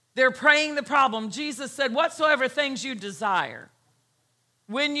 They're praying the problem. Jesus said, whatsoever things you desire,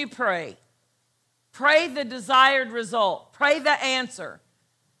 when you pray the desired result. Pray the answer.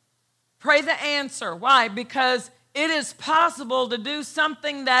 Pray the answer. Why? Because it is possible to do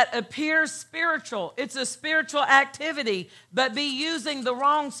something that appears spiritual. It's a spiritual activity, but be using the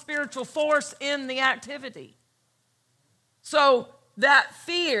wrong spiritual force in the activity. So that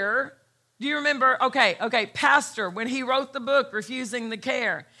fear, do you remember? Okay, Pastor, when he wrote the book, Refusing the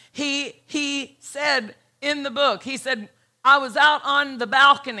Care, he said in the book, he said, I was out on the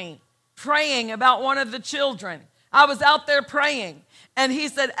balcony praying about one of the children. I was out there praying. And he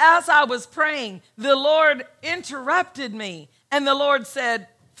said, as I was praying, the Lord interrupted me. And the Lord said,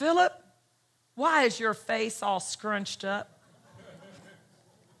 Philip, why is your face all scrunched up?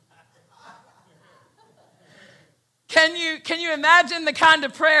 Can you imagine the kind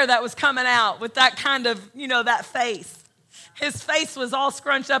of prayer that was coming out with that kind of, that face? His face was all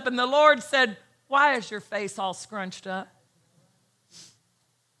scrunched up. And the Lord said, why is your face all scrunched up?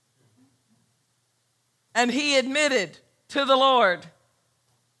 And he admitted to the Lord.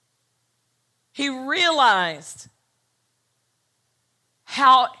 He realized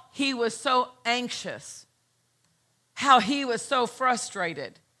how he was so anxious, how he was so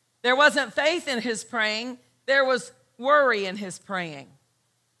frustrated. There wasn't faith in his praying, there was worry in his praying.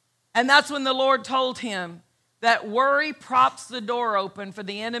 And that's when the Lord told him that worry props the door open for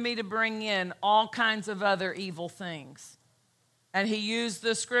the enemy to bring in all kinds of other evil things. And he used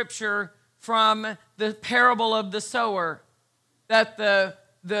the scripture from the parable of the sower, that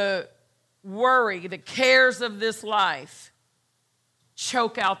the worry, the cares of this life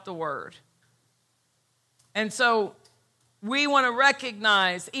choke out the word. And so we want to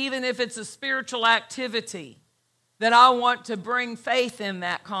recognize, even if it's a spiritual activity, that I want to bring faith in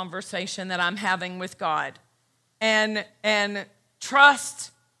that conversation that I'm having with God. And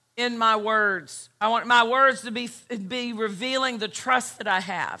trust in my words. I want my words to be revealing the trust that I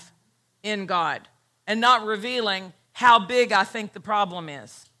have in God, and not revealing how big I think the problem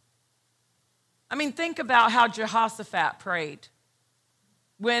is. I mean, think about how Jehoshaphat prayed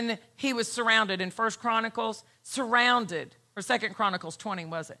when he was surrounded in 1 Chronicles, surrounded, or 2 Chronicles 20,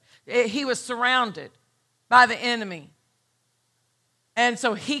 was it? He was surrounded by the enemy. And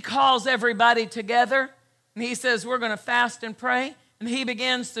so he calls everybody together, and he says, we're going to fast and pray. And he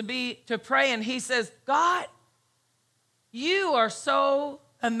begins to pray, and he says, God, you are so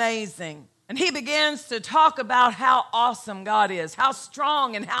amazing. And he begins to talk about how awesome God is, how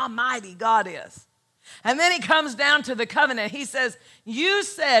strong and how mighty God is. And then he comes down to the covenant. He says, you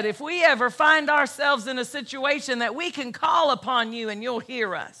said if we ever find ourselves in a situation that we can call upon you and you'll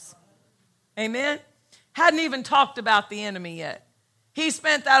hear us. Amen? Hadn't even talked about the enemy yet. He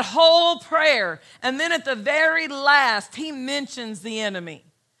spent that whole prayer, and then at the very last, he mentions the enemy.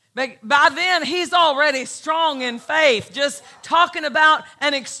 But by then, he's already strong in faith, just talking about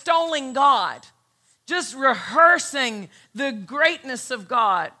and extolling God, just rehearsing the greatness of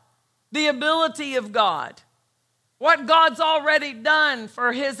God, the ability of God, what God's already done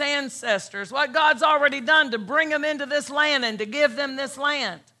for his ancestors, what God's already done to bring them into this land and to give them this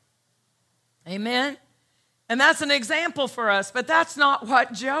land. Amen? And that's an example for us, but that's not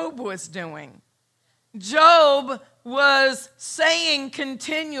what Job was doing. Job was saying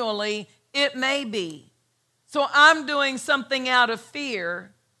continually, it may be. So I'm doing something out of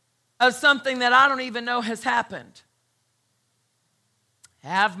fear of something that I don't even know has happened.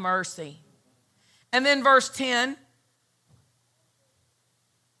 Have mercy. And then verse 10.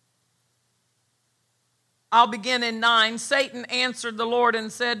 I'll begin in 9. Satan answered the Lord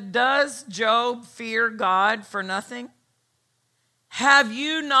and said, does Job fear God for nothing? Have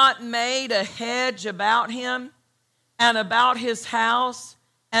you not made a hedge about him and about his house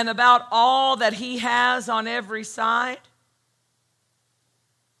and about all that he has on every side?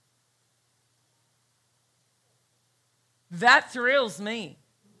 That thrills me.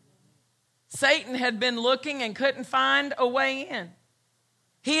 Satan had been looking and couldn't find a way in.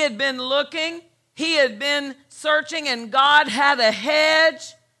 He had been looking, he had been searching, and God had a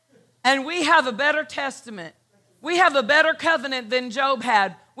hedge. And we have a better testament. We have a better covenant than Job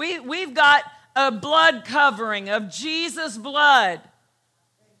had. We've got a blood covering of Jesus' blood.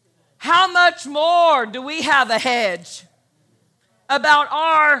 How much more do we have a hedge about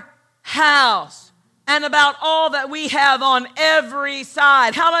our house and about all that we have on every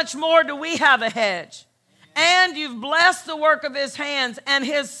side? How much more do we have a hedge? And you've blessed the work of his hands, and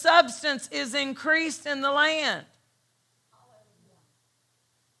his substance is increased in the land.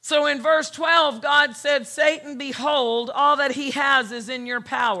 So in verse 12, God said, Satan, behold, all that he has is in your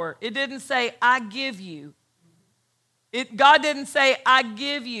power. It didn't say, I give you. God didn't say, I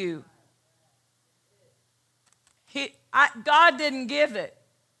give you. God didn't give it.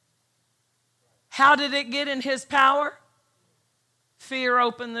 How did it get in his power? Fear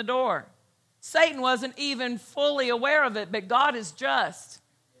opened the door. Satan wasn't even fully aware of it, but God is just.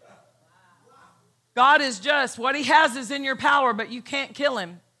 God is just. What he has is in your power, but you can't kill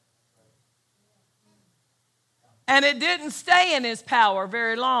him. And it didn't stay in his power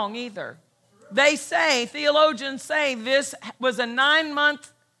very long either. Theologians say this was a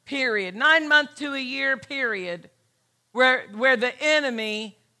 9-month period, 9 month to a year period where the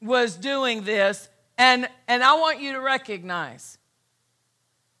enemy was doing this. And I want you to recognize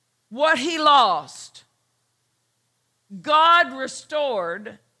what he lost, God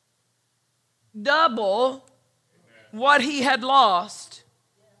restored double what he had lost.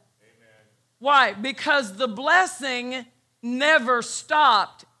 Why? Because the blessing never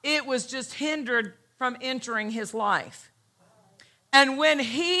stopped. It was just hindered from entering his life. And when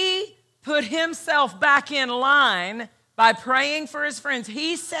he put himself back in line by praying for his friends,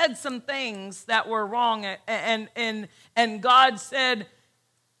 he said some things that were wrong. And God said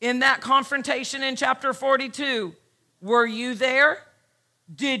in that confrontation in chapter 42, were you there?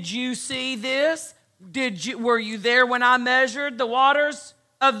 Did you see this? Were you there when I measured the waters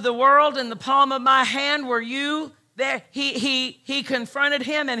of the world in the palm of my hand? Were you there? He confronted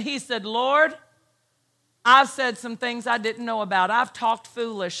him and he said, Lord, I've said some things I didn't know about. I've talked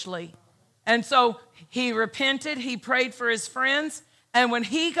foolishly. And so he repented, he prayed for his friends, and when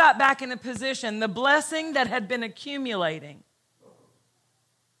he got back in a position, the blessing that had been accumulating,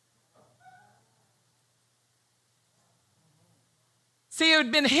 see, it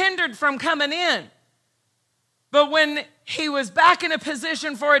had been hindered from coming in. But when he was back in a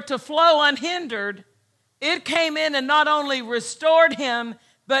position for it to flow unhindered, it came in and not only restored him,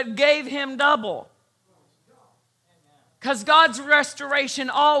 but gave him double. Because God's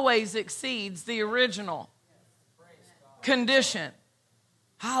restoration always exceeds the original condition.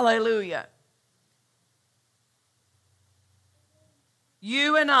 Hallelujah.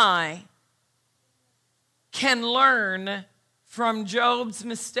 You and I can learn from Job's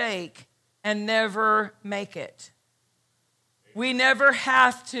mistake and never make it. We never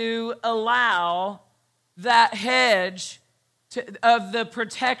have to allow that hedge of the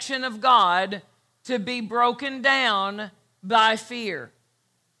protection of God to be broken down by fear.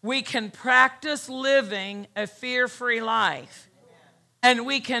 We can practice living a fear-free life. And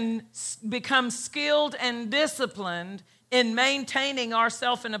we can become skilled and disciplined in maintaining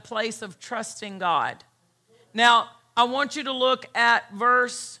ourselves in a place of trusting God. Now, I want you to look at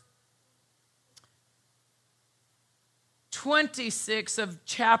verse 26 of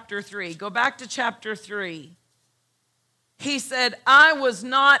chapter 3. Go back to chapter 3. He said, I was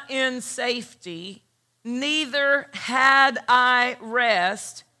not in safety, neither had I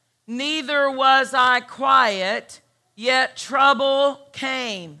rest, neither was I quiet, yet trouble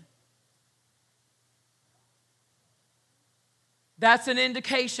came. That's an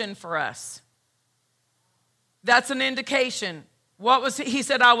indication for us. That's an indication. What was he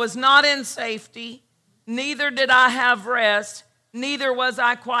said, I was not in safety, neither did I have rest, neither was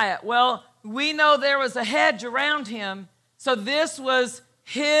I quiet. Well, we know there was a hedge around him, so this was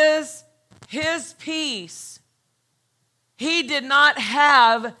his peace. He did not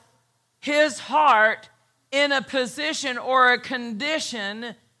have his heart in a position or a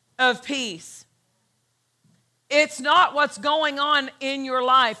condition of peace. It's not what's going on in your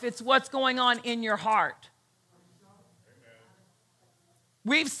life, it's what's going on in your heart.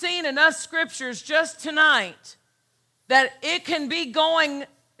 We've seen enough scriptures just tonight that it can be going,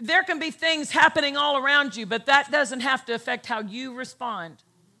 there can be things happening all around you, but that doesn't have to affect how you respond.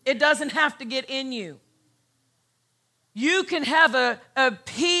 It doesn't have to get in you. You can have a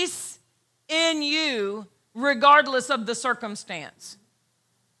peace in you regardless of the circumstance.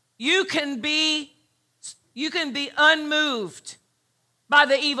 You can be unmoved by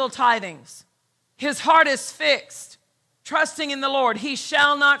the evil tidings. His heart is fixed, trusting in the Lord. He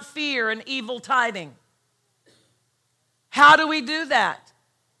shall not fear an evil tiding. How do we do that?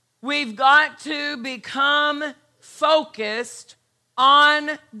 We've got to become focused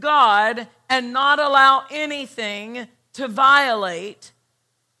on God and not allow anything to violate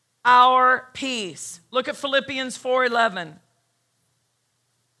our peace. Look at Philippians 4:11.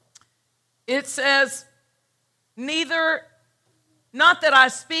 It says, not that I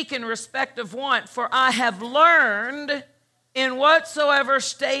speak in respect of want, for I have learned in whatsoever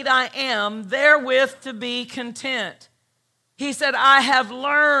state I am, therewith to be content. He said, I've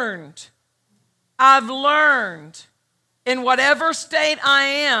learned in whatever state I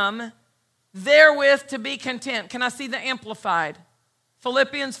am, therewith to be content. Can I see the Amplified?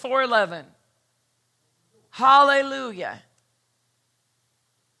 Philippians 4:11. Hallelujah.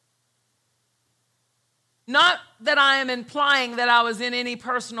 Not that I am implying that I was in any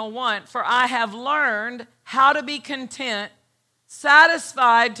personal want, for I have learned how to be content,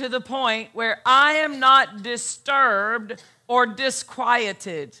 satisfied to the point where I am not disturbed or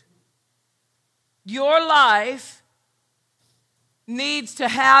disquieted. Your life needs to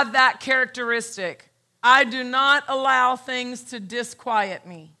have that characteristic. I do not allow things to disquiet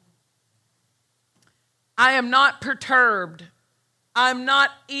me. I am not perturbed. I'm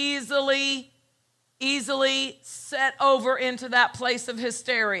not easily set over into that place of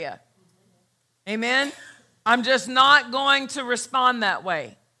hysteria. Amen? I'm just not going to respond that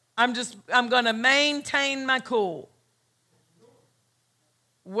way. I'm going to maintain my cool.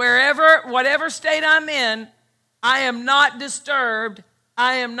 Whatever state I'm in, I am not disturbed.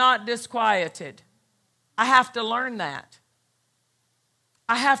 I am not disquieted. I have to learn that.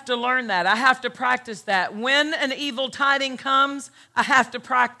 I have to learn that. I have to practice that. When an evil tiding comes, I have to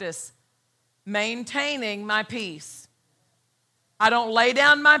practice maintaining my peace. I don't lay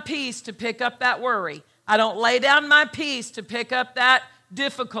down my peace to pick up that worry. I don't lay down my peace to pick up that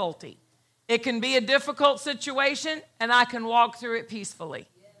difficulty. It can be a difficult situation, and I can walk through it peacefully.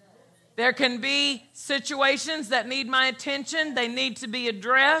 There can be situations that need my attention. They need to be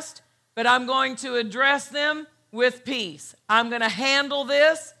addressed, but I'm going to address them with peace. I'm going to handle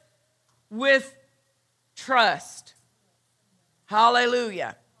this with trust.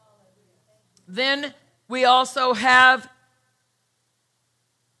 Hallelujah. Then we also have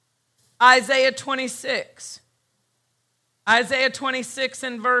Isaiah 26. Isaiah 26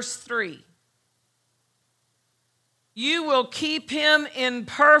 and verse 3. You will keep him in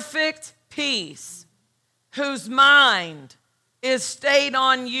perfect peace, whose mind is stayed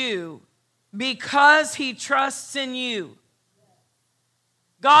on you, because he trusts in you.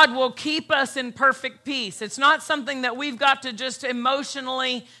 God will keep us in perfect peace. It's not something that we've got to just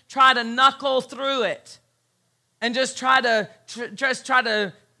emotionally try to knuckle through it and just try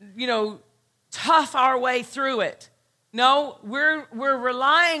to tough our way through it. No, we're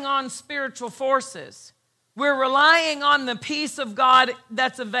relying on spiritual forces. We're relying on the peace of God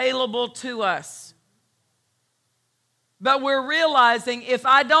that's available to us. But we're realizing if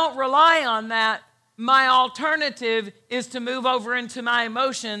I don't rely on that, my alternative is to move over into my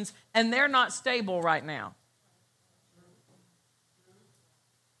emotions, and they're not stable right now.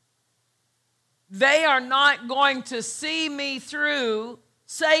 They are not going to see me through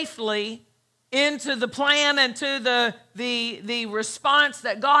safely into the plan and to the response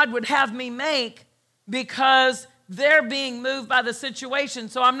that God would have me make, because they're being moved by the situation.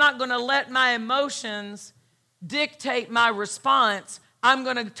 So I'm not going to let my emotions dictate my response. I'm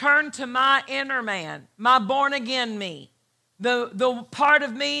going to turn to my inner man, my born-again me, the part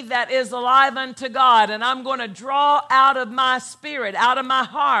of me that is alive unto God, and I'm going to draw out of my spirit, out of my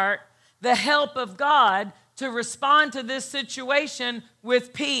heart, the help of God to respond to this situation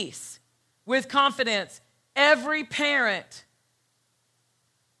with peace, with confidence. Every parent,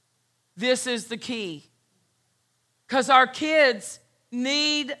 this is the key. Because our kids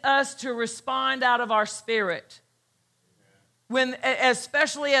need us to respond out of our spirit.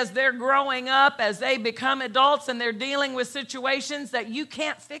 Especially as they're growing up, as they become adults and they're dealing with situations that you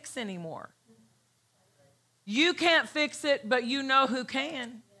can't fix anymore. You can't fix it, but you know who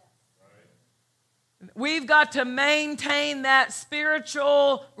can. We've got to maintain that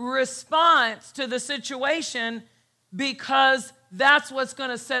spiritual response to the situation, because that's what's going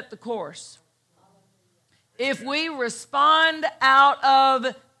to set the course. If we respond out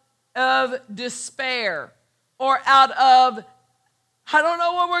of despair or out of, I don't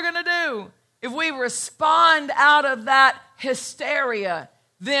know what we're going to do. If we respond out of that hysteria,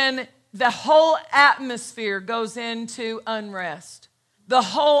 then the whole atmosphere goes into unrest. The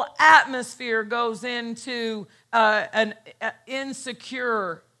whole atmosphere goes into an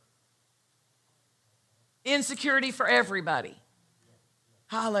insecurity for everybody.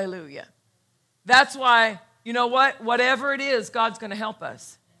 Hallelujah. That's why, you know what? Whatever it is, God's going to help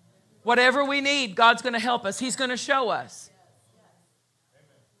us. Whatever we need, God's going to help us. He's going to show us.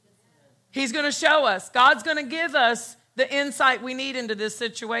 He's going to show us. God's going to give us the insight we need into this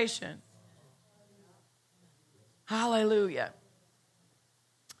situation. Hallelujah.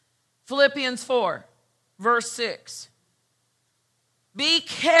 Philippians 4, verse 6. Be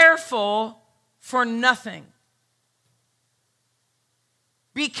careful for nothing.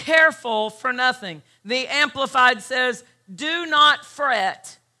 Be careful for nothing. The Amplified says, do not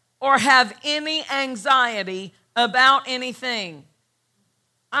fret or have any anxiety about anything.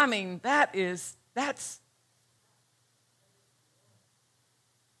 I mean, that's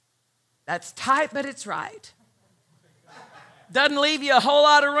tight, but it's right. Doesn't leave you a whole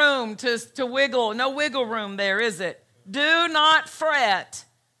lot of room to wiggle. No wiggle room there, is it? Do not fret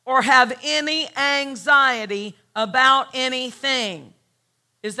or have any anxiety about anything.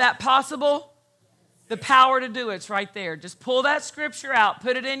 Is that possible? The power to do it's right there. Just pull that scripture out,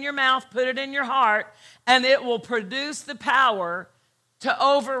 put it in your mouth, put it in your heart, and it will produce the power to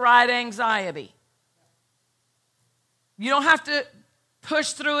override anxiety. You don't have to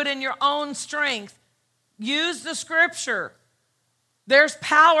push through it in your own strength. Use the scripture. There's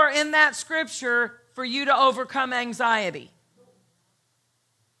power in that scripture for you to overcome anxiety.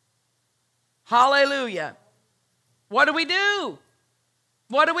 Hallelujah. What do we do?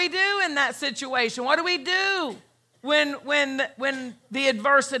 What do we do in that situation? What do we do when the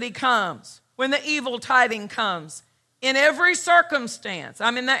adversity comes, when the evil tiding comes? In every circumstance,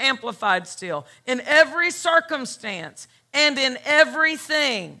 I'm in the Amplified still. In every circumstance, and in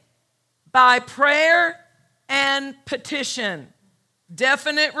everything, by prayer and petition,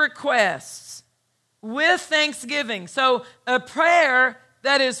 definite requests, with thanksgiving. So a prayer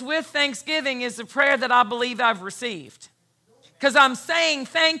that is with thanksgiving is a prayer that I believe I've received, because I'm saying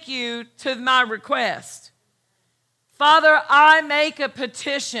thank you to my request. Father, I make a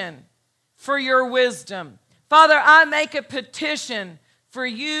petition for your wisdom. Father, I make a petition for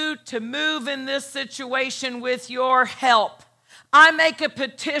you to move in this situation with your help. I make a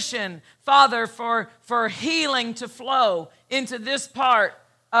petition, Father, for healing to flow into this part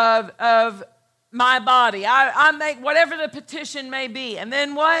of my body. I make whatever the petition may be. And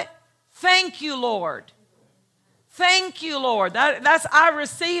then what? Thank you, Lord. Thank you, Lord. That's I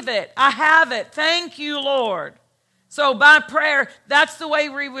receive it. I have it. Thank you, Lord. So by prayer, that's the way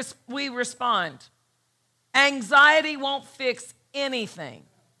we respond. Anxiety won't fix anything.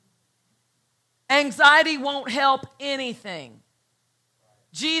 Anxiety won't help anything.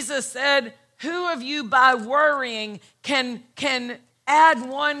 Jesus said, who of you by worrying can add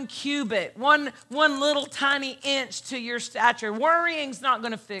 1 cubit, one little tiny inch to your stature? Worrying's not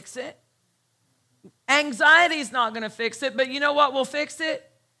going to fix it. Anxiety's not going to fix it. But you know what will fix it?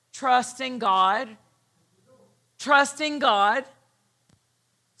 Trusting God. Trusting God.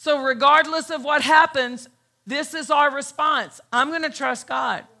 So regardless of what happens, this is our response. I'm going to trust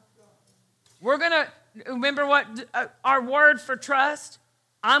God. We're going to, remember what our word for trust?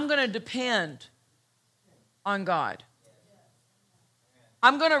 I'm going to depend on God.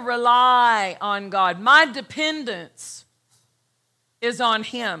 I'm going to rely on God. My dependence is on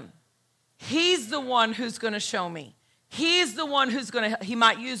Him. He's the one who's going to show me. He's the one who's going to, He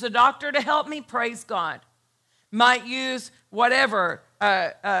might use a doctor to help me, praise God. Might use whatever,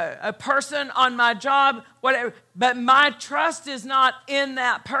 a person on my job, whatever. But my trust is not in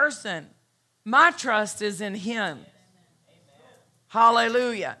that person. My trust is in Him. Amen.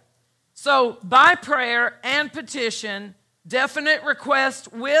 Hallelujah. So by prayer and petition, definite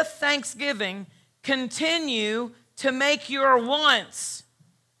request with thanksgiving, continue to make your wants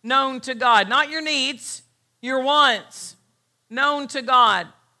known to God. Not your needs, your wants known to God.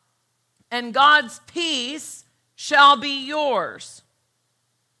 And God's peace shall be yours.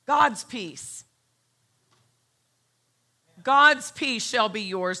 God's peace. God's peace shall be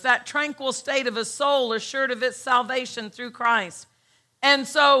yours. That tranquil state of a soul assured of its salvation through Christ. And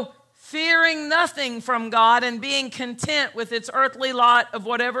so, fearing nothing from God and being content with its earthly lot of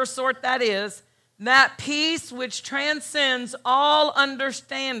whatever sort that is, that peace which transcends all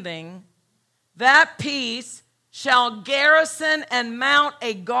understanding, that peace shall garrison and mount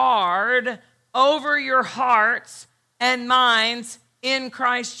a guard over your hearts and minds in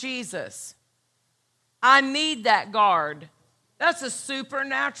Christ Jesus. I need that guard. That's a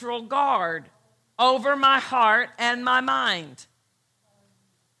supernatural guard over my heart and my mind.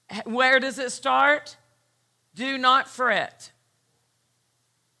 Where does it start? Do not fret.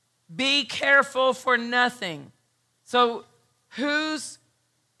 Be careful for nothing. So who's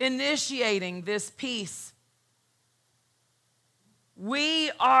initiating this peace? We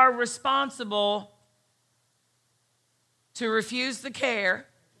are responsible to refuse the care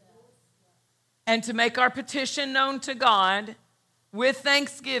and to make our petition known to God with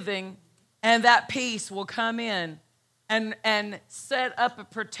thanksgiving, and that peace will come in and set up a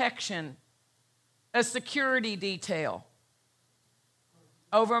protection, a security detail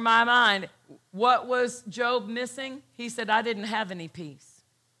over my mind. What was Job missing? He said, I didn't have any peace.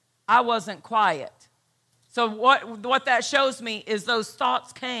 I wasn't quiet. So what that shows me is those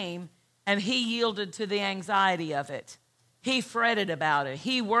thoughts came and he yielded to the anxiety of it. He fretted about it.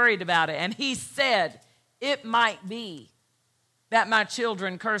 He worried about it. And he said, it might be that my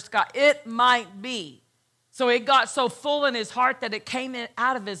children cursed God. It might be. So it got so full in his heart that it came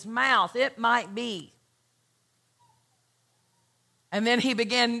out of his mouth. It might be. And then he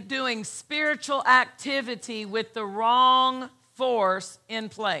began doing spiritual activity with the wrong force in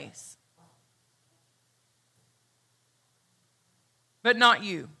place. But not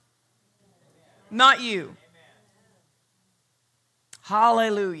you. Not you.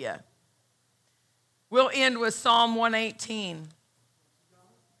 Hallelujah. We'll end with Psalm 118.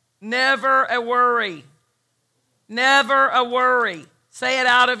 Never a worry. Never a worry. Say it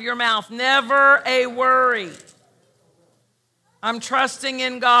out of your mouth. Never a worry. I'm trusting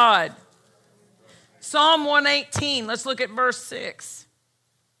in God. Psalm 118, let's look at verse 6.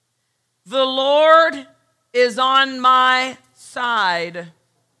 The Lord is on my side.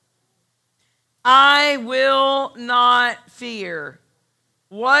 I will not fear.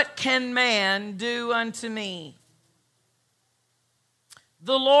 What can man do unto me?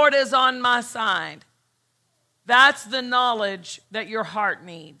 The Lord is on my side. That's the knowledge that your heart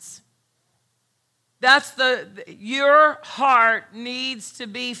needs. Your heart needs to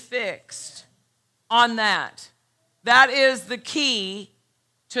be fixed on that. That is the key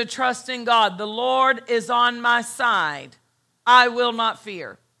to trusting God. The Lord is on my side. I will not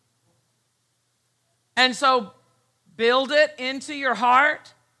fear. And so build it into your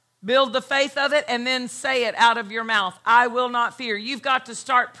heart. Build the faith of it, and then say it out of your mouth. I will not fear. You've got to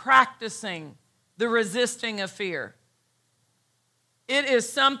start practicing the resisting of fear. It is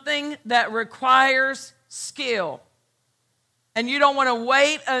something that requires skill. And you don't want to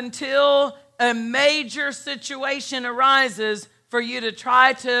wait until a major situation arises for you to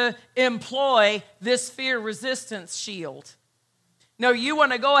try to employ this fear resistance shield. No, you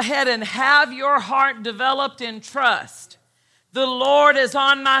want to go ahead and have your heart developed in trust. The Lord is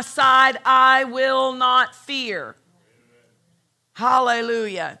on my side. I will not fear.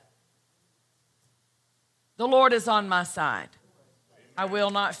 Hallelujah. The Lord is on my side. I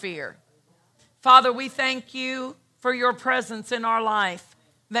will not fear. Father, we thank you for your presence in our life,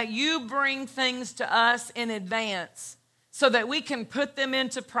 that you bring things to us in advance so that we can put them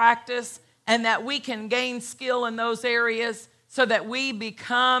into practice and that we can gain skill in those areas so that we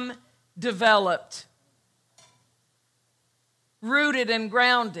become developed, rooted and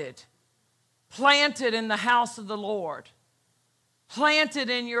grounded, planted in the house of the Lord, planted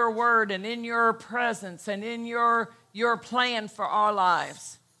in your word and in your presence and in your plan for our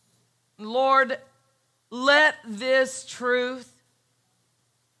lives. Lord, let this truth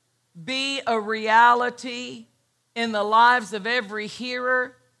be a reality in the lives of every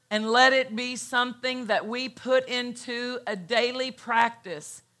hearer, and let it be something that we put into a daily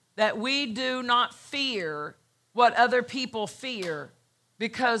practice, that we do not fear what other people fear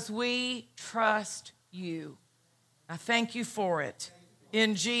because we trust you. I thank you for it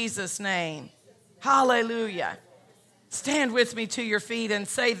in Jesus' name. Hallelujah. Stand with me to your feet and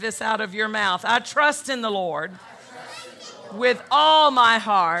say this out of your mouth. I trust in the Lord with all my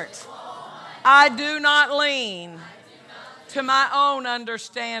heart. I do not lean to my own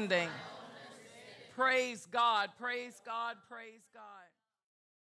understanding. Praise God, praise God, praise God.